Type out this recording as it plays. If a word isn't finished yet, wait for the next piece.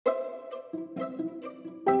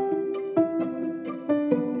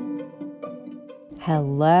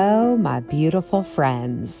Hello, my beautiful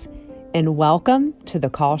friends, and welcome to the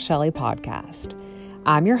Call Shelly podcast.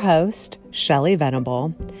 I'm your host, Shelly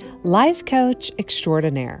Venable, life coach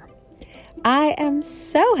extraordinaire. I am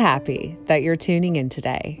so happy that you're tuning in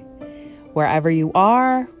today. Wherever you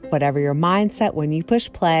are, whatever your mindset when you push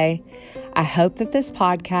play, I hope that this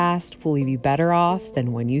podcast will leave you better off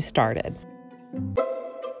than when you started.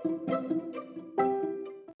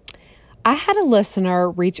 I had a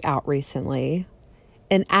listener reach out recently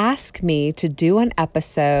and ask me to do an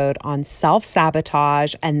episode on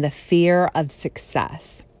self-sabotage and the fear of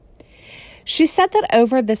success. She said that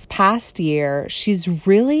over this past year, she's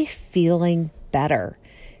really feeling better.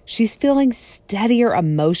 She's feeling steadier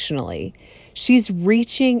emotionally. She's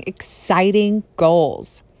reaching exciting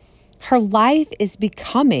goals. Her life is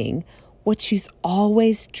becoming what she's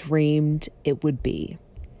always dreamed it would be.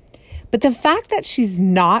 But the fact that she's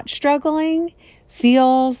not struggling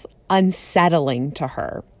feels unsettling to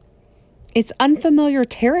her. It's unfamiliar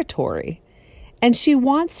territory, and she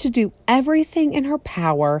wants to do everything in her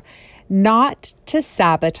power not to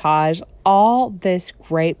sabotage all this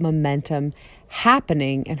great momentum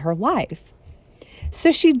happening in her life.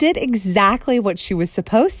 So she did exactly what she was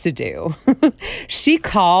supposed to do. She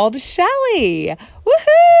called Shelly.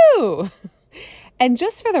 Woohoo! And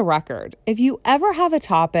just for the record, if you ever have a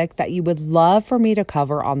topic that you would love for me to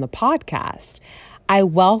cover on the podcast, I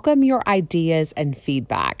welcome your ideas and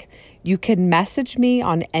feedback. You can message me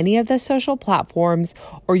on any of the social platforms,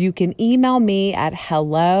 or you can email me at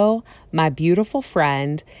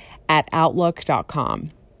hellomybeautifulfriend@outlook.com.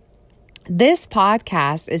 This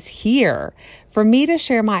podcast is here for me to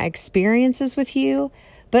share my experiences with you,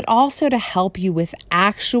 but also to help you with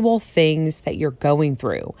actual things that you're going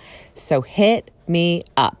through. So hit me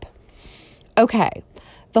up. Okay.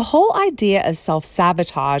 The whole idea of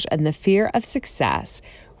self-sabotage and the fear of success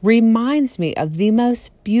reminds me of the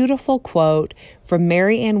most beautiful quote from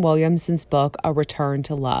Marianne Williamson's book, A Return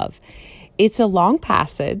to Love. It's a long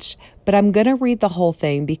passage, but I'm going to read the whole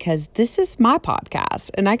thing because this is my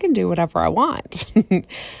podcast and I can do whatever I want.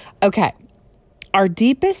 Okay. Our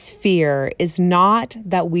deepest fear is not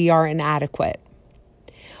that we are inadequate.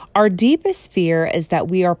 Our deepest fear is that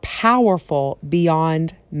we are powerful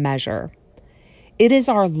beyond measure. It is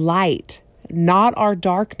our light, not our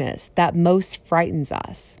darkness, that most frightens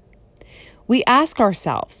us. We ask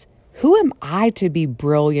ourselves, who am I to be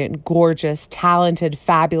brilliant, gorgeous, talented,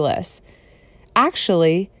 fabulous?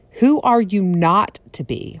 Actually, who are you not to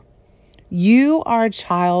be? You are a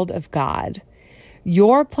child of God.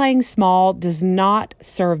 Your playing small does not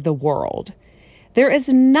serve the world. There is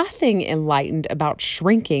nothing enlightened about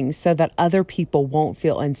shrinking so that other people won't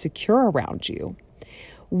feel insecure around you.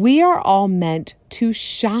 We are all meant to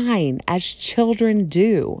shine as children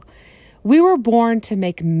do. We were born to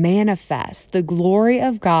make manifest the glory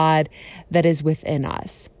of God that is within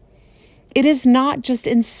us. It is not just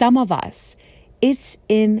in some of us, it's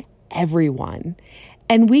in everyone.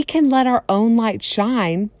 And we can let our own light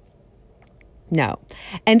shine. No.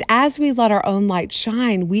 And as we let our own light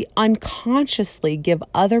shine, we unconsciously give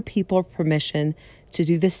other people permission to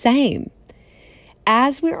do the same.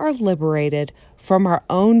 As we are liberated from our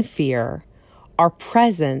own fear, our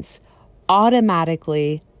presence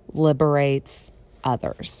automatically liberates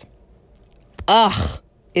others. Ugh,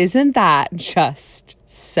 isn't that just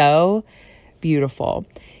so beautiful?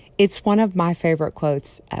 It's one of my favorite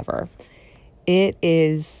quotes ever.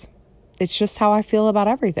 It's just how I feel about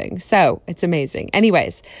everything. So it's amazing.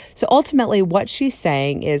 Anyways, so ultimately what she's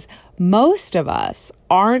saying is most of us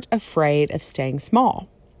aren't afraid of staying small.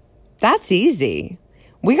 That's easy.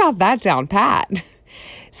 We got that down pat.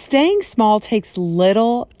 Staying small takes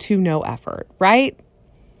little to no effort, right?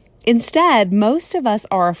 Instead, most of us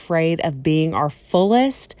are afraid of being our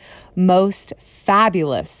fullest, most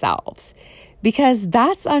fabulous selves because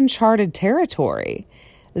that's uncharted territory.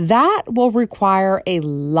 That will require a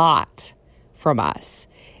lot from us.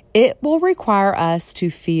 It will require us to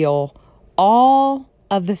feel all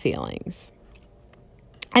of the feelings.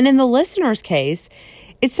 And in the listener's case,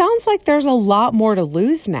 it sounds like there's a lot more to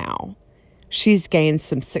lose now. She's gained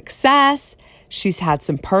some success, she's had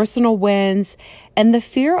some personal wins, and the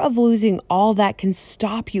fear of losing all that can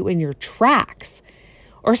stop you in your tracks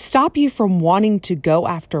or stop you from wanting to go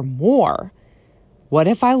after more. What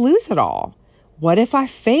if I lose it all? What if I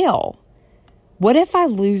fail? What if I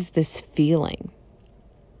lose this feeling?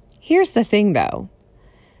 Here's the thing though.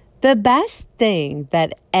 The best thing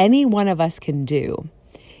that any one of us can do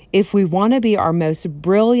if we want to be our most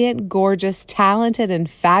brilliant, gorgeous, talented, and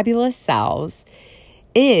fabulous selves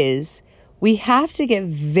is We have to get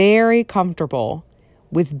very comfortable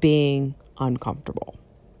with being uncomfortable,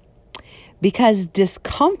 because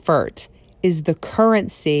discomfort is the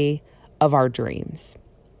currency of our dreams.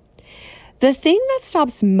 The thing that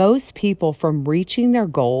stops most people from reaching their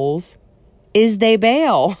goals is they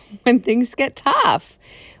bail when things get tough,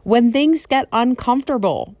 when things get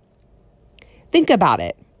uncomfortable. Think about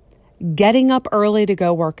it. Getting up early to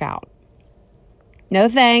go work out. No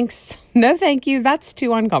thanks. No thank you. That's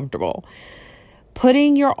too uncomfortable.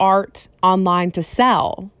 Putting your art online to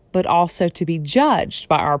sell, but also to be judged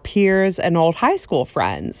by our peers and old high school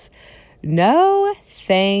friends. No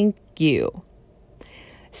thank you.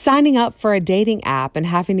 Signing up for a dating app and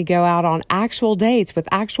having to go out on actual dates with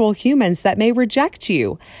actual humans that may reject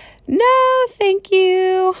you. No thank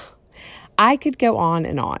you. I could go on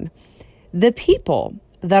and on. The people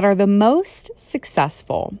that are the most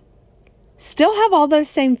successful still have all those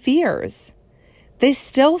same fears. They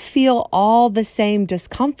still feel all the same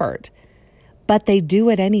discomfort, but they do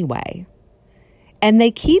it anyway. And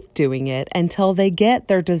they keep doing it until they get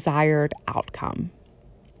their desired outcome.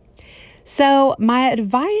 So my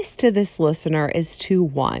advice to this listener is to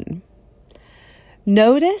 1,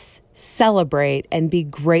 notice, celebrate, and be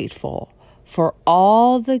grateful for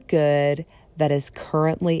all the good that is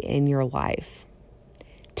currently in your life.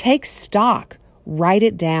 Take stock, write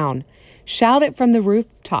it down, shout it from the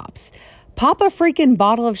rooftops, pop a freaking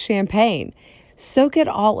bottle of champagne, soak it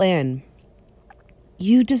all in.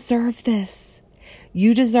 You deserve this.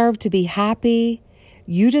 You deserve to be happy.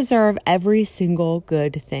 You deserve every single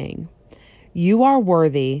good thing. You are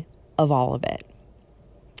worthy of all of it.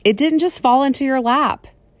 It didn't just fall into your lap.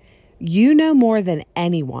 You know more than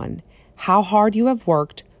anyone how hard you have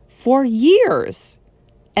worked for years,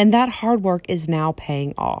 and that hard work is now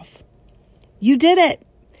paying off. You did it.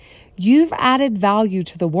 You've added value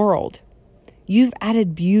to the world. You've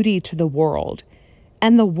added beauty to the world,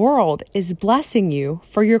 and the world is blessing you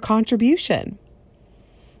for your contribution.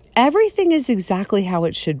 Everything is exactly how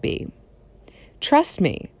it should be. Trust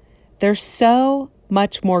me, there's so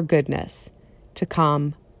much more goodness to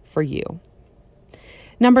come for you.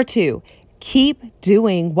 Number 2, keep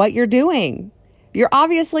doing what you're doing. You're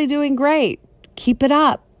obviously doing great. Keep it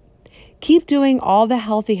up. Keep doing all the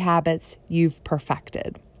healthy habits you've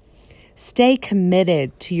perfected. Stay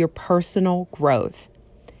committed to your personal growth.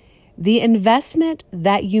 The investment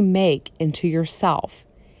that you make into yourself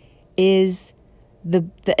is the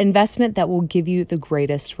investment that will give you the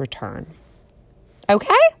greatest return.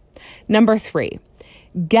 Okay? Number 3,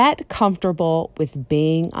 get comfortable with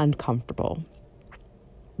being uncomfortable.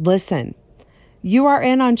 Listen, you are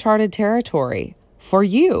in uncharted territory for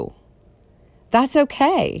you. That's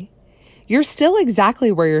okay. You're still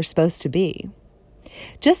exactly where you're supposed to be.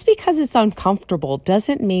 Just because it's uncomfortable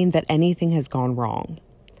doesn't mean that anything has gone wrong.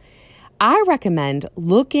 I recommend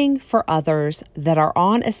looking for others that are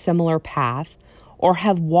on a similar path or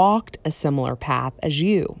have walked a similar path as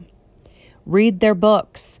you. Read their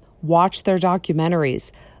books, watch their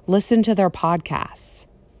documentaries, listen to their podcasts.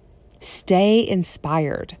 Stay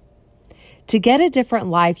inspired. To get a different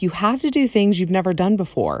life, you have to do things you've never done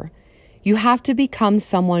before. You have to become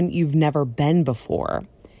someone you've never been before.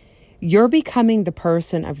 You're becoming the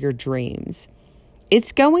person of your dreams.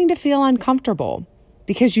 It's going to feel uncomfortable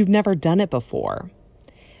because you've never done it before,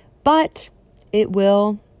 but it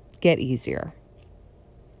will get easier.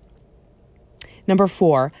 Number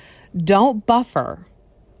 4, don't buffer.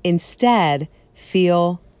 Instead,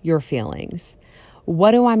 feel your feelings.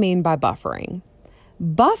 What do I mean by buffering?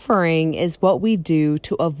 Buffering is what we do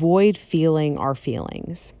to avoid feeling our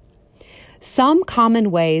feelings. Some common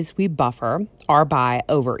ways we buffer are by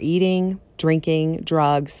overeating, drinking,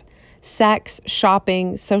 drugs, sex,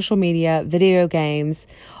 shopping, social media, video games,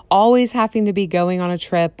 always having to be going on a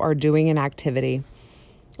trip or doing an activity.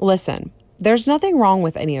 Listen, there's nothing wrong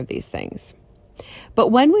with any of these things. But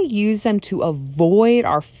when we use them to avoid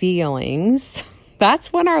our feelings,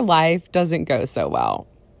 that's when our life doesn't go so well.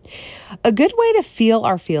 A good way to feel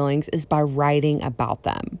our feelings is by writing about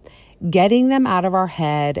them. Getting them out of our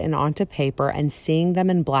head and onto paper and seeing them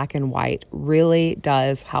in black and white really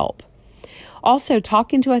does help. Also,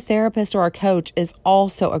 talking to a therapist or a coach is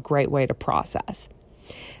also a great way to process.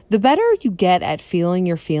 The better you get at feeling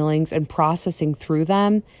your feelings and processing through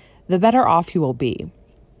them, the better off you will be.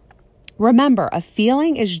 Remember, a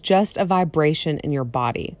feeling is just a vibration in your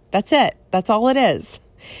body. That's it. That's all it is.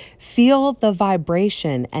 Feel the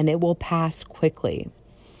vibration and it will pass quickly.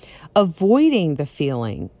 Avoiding the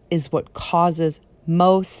feeling is what causes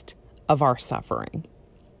most of our suffering.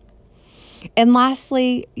 And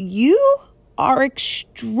lastly, you are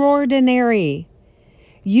extraordinary.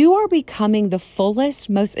 You are becoming the fullest,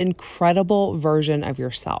 most incredible version of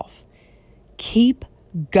yourself. Keep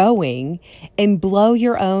going and blow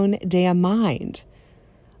your own damn mind.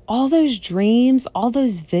 All those dreams, all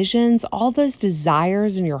those visions, all those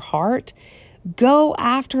desires in your heart, go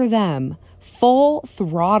after them full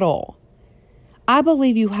throttle. I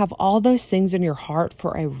believe you have all those things in your heart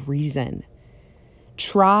for a reason.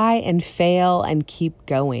 Try and fail and keep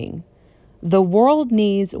going. The world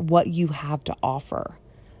needs what you have to offer.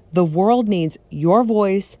 The world needs your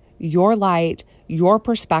voice, your light, your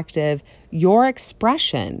perspective, your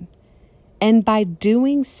expression. And by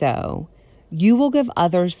doing so, you will give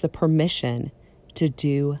others the permission to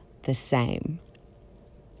do the same.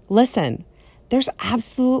 Listen, there's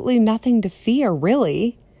absolutely nothing to fear,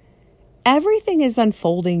 really. Everything is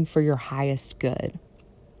unfolding for your highest good.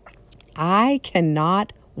 I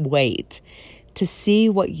cannot wait to see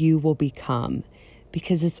what you will become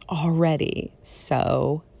because it's already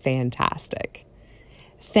so fantastic.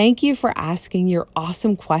 Thank you for asking your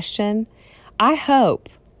awesome question. I hope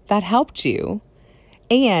that helped you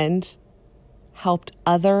and helped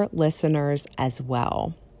other listeners as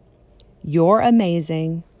well. You're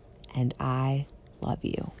amazing, and I love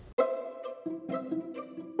you.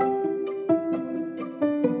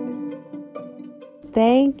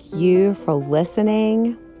 Thank you for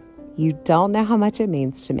listening. You don't know how much it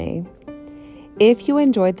means to me. If you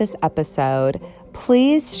enjoyed this episode,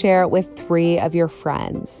 please share it with 3 of your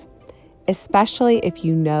friends, especially if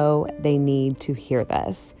you know they need to hear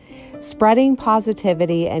this. Spreading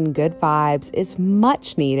positivity and good vibes is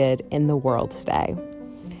much needed in the world today.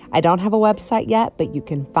 I don't have a website yet, but you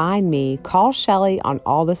can find me. Call Shelly on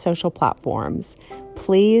all the social platforms.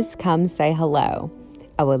 Please come say hello.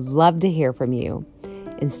 I would love to hear from you.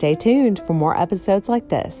 And stay tuned for more episodes like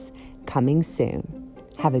this coming soon.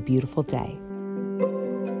 Have a beautiful day.